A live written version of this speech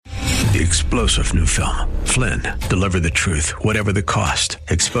The explosive new film, Flynn, deliver the truth, whatever the cost.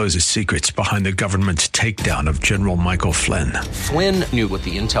 Exposes secrets behind the government's takedown of General Michael Flynn. Flynn knew what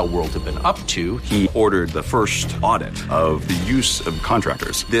the intel world had been up to. He ordered the first audit of the use of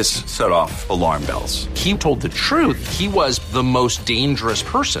contractors. This set off alarm bells. He told the truth. He was the most dangerous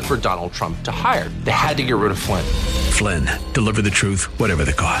person for Donald Trump to hire. They had to get rid of Flynn. Flynn, deliver the truth, whatever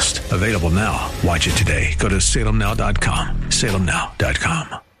the cost. Available now. Watch it today. Go to salemnow.com.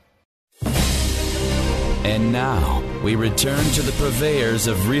 salemnow.com. And now, we return to the purveyors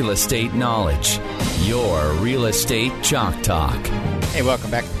of real estate knowledge, your Real Estate Chalk Talk. Hey,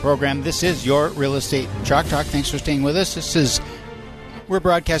 welcome back to the program. This is your Real Estate Chalk Talk. Thanks for staying with us. We're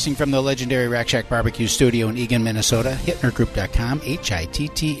broadcasting from the legendary Rack Shack Barbecue Studio in Eagan, Minnesota. HittnerGroup.com,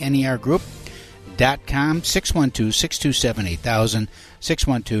 HITTNER Group.com, 612-627-8000,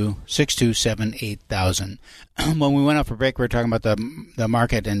 612-627-8000. When we went out for break, we were talking about the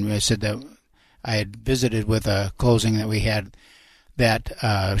market, and I said that I had visited with a closing that we had that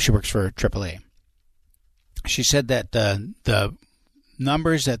she works for AAA. She said that the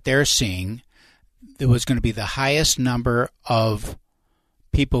numbers that they're seeing, there was going to be the highest number of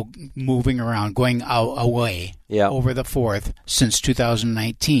people moving around, going away over the 4th since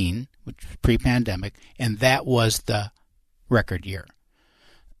 2019, which was pre-pandemic, and that was the record year.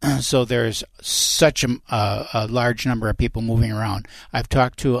 So there's such a large number of people moving around. I've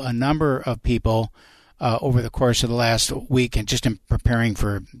talked to a number of people over the course of the last week, and just in preparing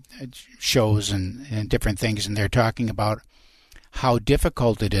for shows and different things, and they're talking about how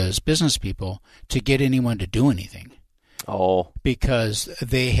difficult it is, business people, to get anyone to do anything. Oh, because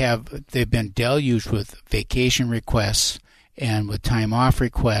they've been deluged with vacation requests and with time off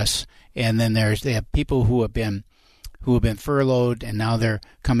requests, and then they have people who have been furloughed, and now they're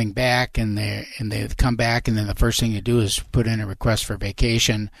coming back, and they've come back, and then the first thing you do is put in a request for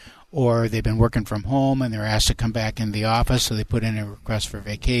vacation, or they've been working from home and they're asked to come back in the office, so they put in a request for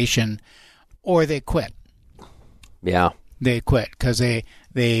vacation, or they quit. Yeah, they quit because they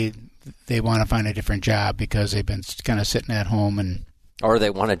want to find a different job because they've been kind of sitting at home, or they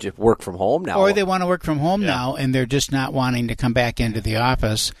want to work from home now. Or they want to work from home now, and they're just not wanting to come back into the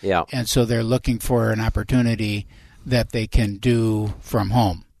office. Yeah, and so they're looking for an opportunity that they can do from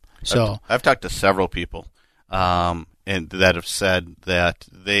home. So I've talked to several people, and that have said that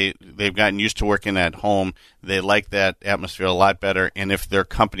they've gotten used to working at home. They like that atmosphere a lot better, and if their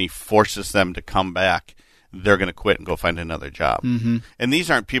company forces them to come back, they're going to quit and go find another job. Mm-hmm. And these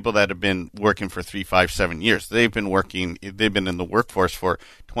aren't people that have been working for 3, 5, 7 years. They've been in the workforce for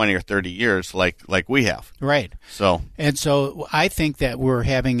 20 or 30 years like we have. Right. So I think that we're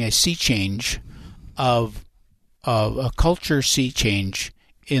having a sea change of a culture sea change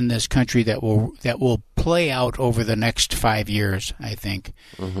in this country that will play out over the next 5 years, I think,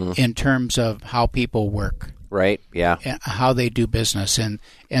 in terms of how people work. Right, yeah. And how they do business, and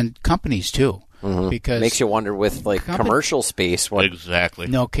companies too. Because makes you wonder with commercial space. Exactly.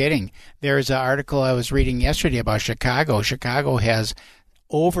 No kidding. There's an article I was reading yesterday about Chicago. Chicago has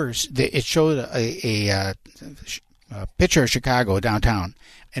it showed a picture of Chicago downtown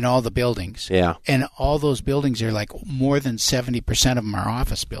and all the buildings. Yeah. And all those buildings are more than 70% of them are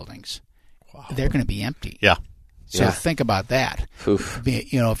office buildings. Wow. They're going to be empty. Yeah. So think about that. Oof.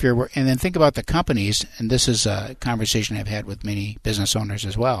 And then think about the companies, and this is a conversation I've had with many business owners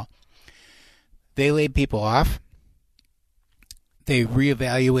as well. They laid people off. They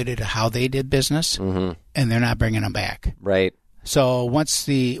reevaluated how they did business, and they're not bringing them back. Right. So once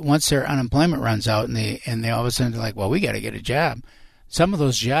their unemployment runs out, and they all of a sudden are like, well, we got to get a job. Some of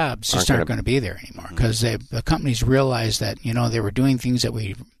those jobs just aren't going to be there anymore because the companies realized that they were doing things that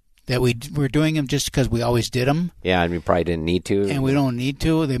we were doing them just because we always did them. Yeah, and we probably didn't need to. And we don't need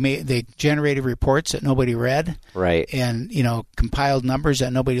to. They generated reports that nobody read. Right. And, compiled numbers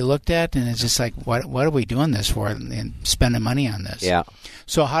that nobody looked at. And it's just like, what are we doing this for and spending money on this? Yeah.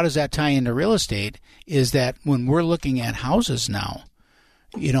 So how does that tie into real estate is that when we're looking at houses now,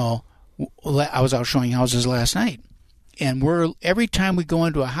 I was out showing houses last night. And every time we go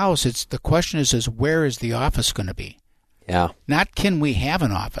into a house, the question is where is the office going to be? Yeah. Not can we have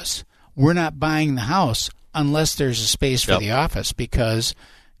an office. We're not buying the house unless there's a space for the office because,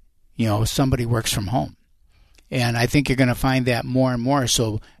 somebody works from home. And I think you're going to find that more and more.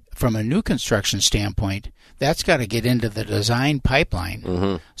 So from a new construction standpoint, that's got to get into the design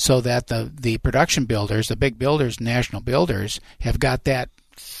pipeline so that the production builders, the big builders, national builders, have got that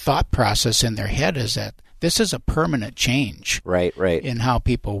thought process in their head is that this is a permanent change right in how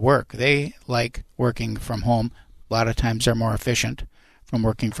people work. They like working from home. A lot of times they're more efficient from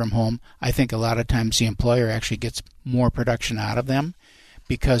working from home. I think a lot of times the employer actually gets more production out of them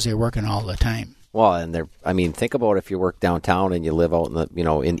because they're working all the time. Well, and think about if you work downtown and you live out in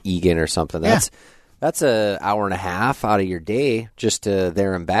in Egan or something. That's an hour and a half out of your day just to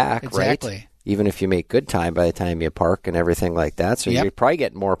there and back, exactly. Right? Even if you make good time by the time you park and everything like that. So you probably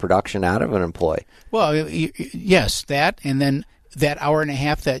get more production out of an employee. Well, yes, that, and then that hour and a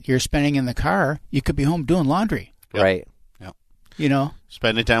half that you're spending in the car, you could be home doing laundry. Yep. Right. Yep.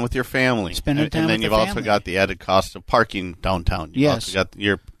 Spending time with your family. And then you've also got the added cost of parking downtown. You've also got,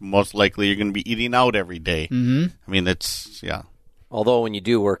 most likely you're going to be eating out every day. Mm-hmm. I mean, it's, yeah. Although when you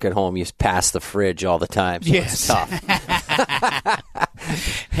do work at home, you pass the fridge all the time, so it's tough.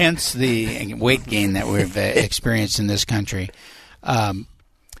 Hence the weight gain that we've experienced in this country.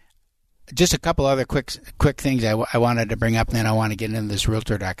 Just a couple other quick things I wanted to bring up, and then I want to get into this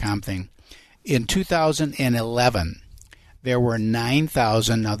Realtor.com thing. In 2011, there were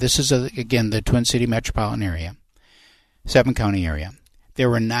 9,000. Now, this is, again, the Twin City metropolitan area, 7-county area. There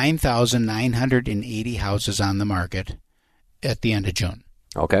were 9,980 houses on the market at the end of June.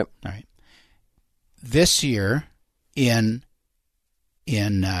 Okay. All right. This year, I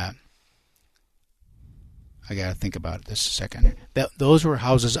got to think about this a second. Those were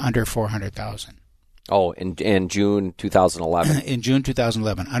houses under 400,000. Oh, in June 2011. In June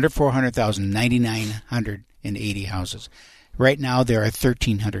 2011, under 400,000, 9,980 houses. Right now, there are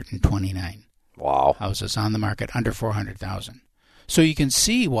 1,329 houses on the market under 400,000. So you can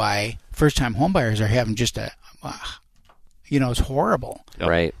see why first-time homebuyers are having just it's horrible.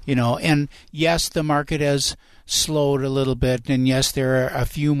 Right. And yes, the market has slowed a little bit, and yes, there are a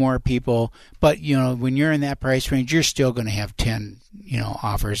few more people, but, when you're in that price range, you're still going to have 10,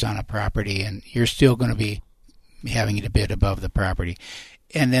 offers on a property, and you're still going to be having it a bit above the property.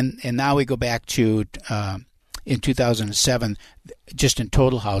 And now we go back to, in 2007, just in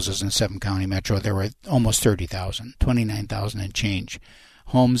total houses in 7-county metro, there were almost 30,000, 29,000 and change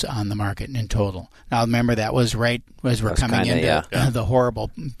homes on the market in total. Now, remember, that was right as we're coming into the horrible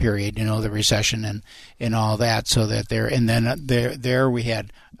period, the recession and all that. So that there we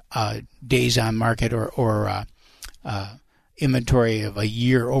had days on market or inventory of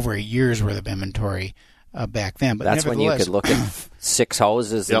over a year's worth of inventory back then. But that's when you could look at 6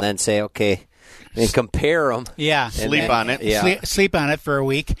 houses and then say, okay, and compare them. Yeah. Sleep on it. Yeah. Sleep on it for a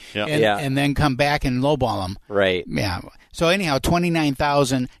week and then come back and lowball them. Right. Yeah. So anyhow,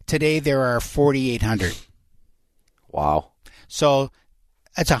 29,000. Today there are 4,800. Wow. So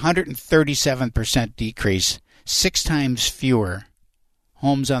that's a 137% decrease. 6 times fewer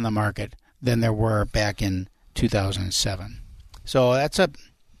homes on the market than there were back in 2007. So that's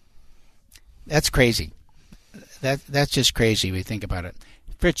crazy. That's just crazy when you think about it.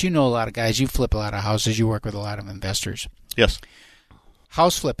 Fritz, you know a lot of guys. You flip a lot of houses. You work with a lot of investors. Yes.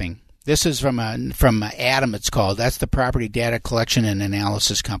 House flipping. This is from Adam, it's called. That's the Property Data Collection and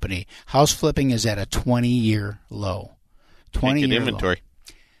Analysis Company. House flipping is at a 20-year low. 20-year inventory.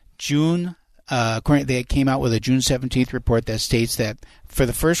 Low. June, they came out with a June 17th report that states that for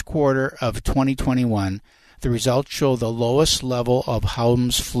the first quarter of 2021, the results show the lowest level of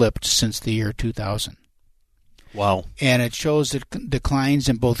homes flipped since the year 2000. Wow. And it shows declines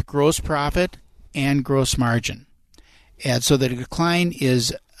in both gross profit and gross margin. And so the decline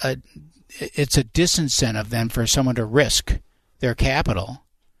is it's a disincentive then for someone to risk their capital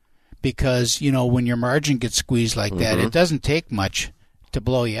because, when your margin gets squeezed like that, it doesn't take much to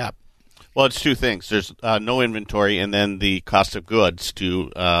blow you up. Well, it's 2 things. There's no inventory and then the cost of goods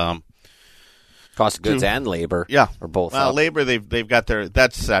cost of goods and labor. Yeah. Or both. Well, labor, they've got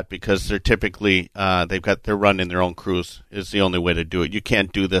that's set because they're typically, they're running their own crews is the only way to do it. You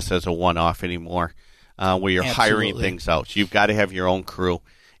can't do this as a one-off anymore where you're hiring things out. So you've got to have your own crew.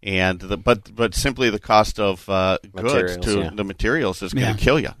 And but simply the cost of goods to the materials is going to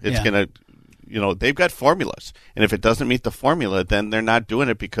kill you. It's going to, they've got formulas. And if it doesn't meet the formula, then they're not doing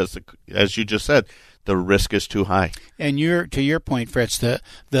it because, as you just said, the risk is too high. And to your point, Fritz,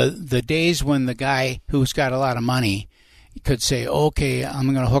 the days when the guy who's got a lot of money could say, okay,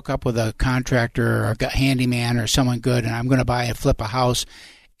 I'm going to hook up with a contractor or a handyman or someone good, and I'm going to buy and flip a house.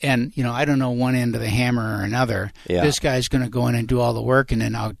 And, I don't know one end of the hammer or another. Yeah. This guy's going to go in and do all the work, and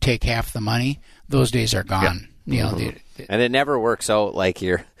then I'll take half the money. Those days are gone. Yeah. And it never works out like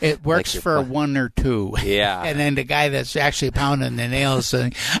you're... It works for 1 or 2. Yeah. And then the guy that's actually pounding the nails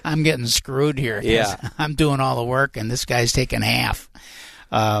saying, I'm getting screwed here. Yeah. I'm doing all the work, and this guy's taking half.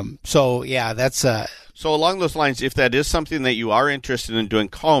 That's... So along those lines, if that is something that you are interested in doing,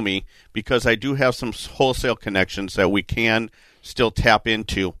 call me, because I do have some wholesale connections that we can still tap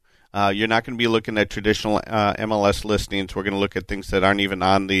into. You're not going to be looking at traditional MLS listings. We're going to look at things that aren't even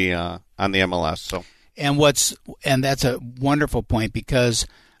on the MLS. So And that's a wonderful point, because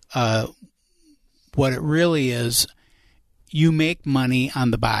what it really is, you make money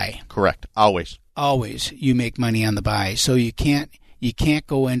on the buy. Correct. Always. Always, you make money on the buy. So you can't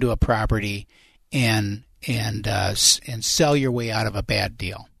go into a property and sell your way out of a bad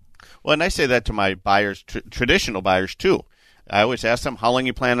deal. Well, and I say that to my buyers, traditional buyers too. I always ask them, how long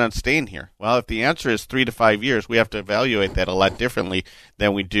you plan on staying here? Well, if the answer is 3 to 5 years, we have to evaluate that a lot differently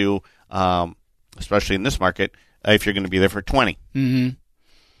than we do, especially in this market, if you're going to be there for 20. Mm-hmm.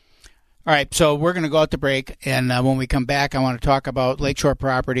 All right, so we're going to go out to break, and when we come back, I want to talk about Lakeshore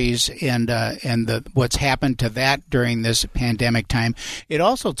Properties and what's happened to that during this pandemic time. It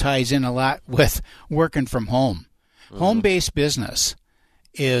also ties in a lot with working from home. Mm-hmm. Home-based business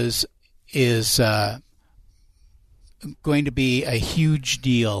is going to be a huge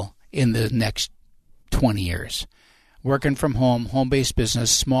deal in the next 20 years. Working from home, home-based business,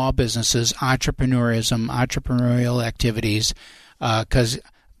 small businesses, entrepreneurial activities, because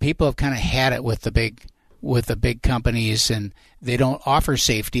people have kind of had it with the big companies, and they don't offer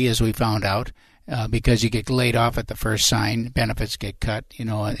safety, as we found out, because you get laid off at the first sign, benefits get cut,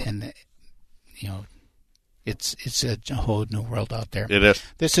 and it's a whole new world out there. It is.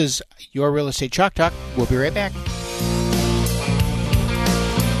 This is Your Real Estate Chalk Talk. We'll be right back.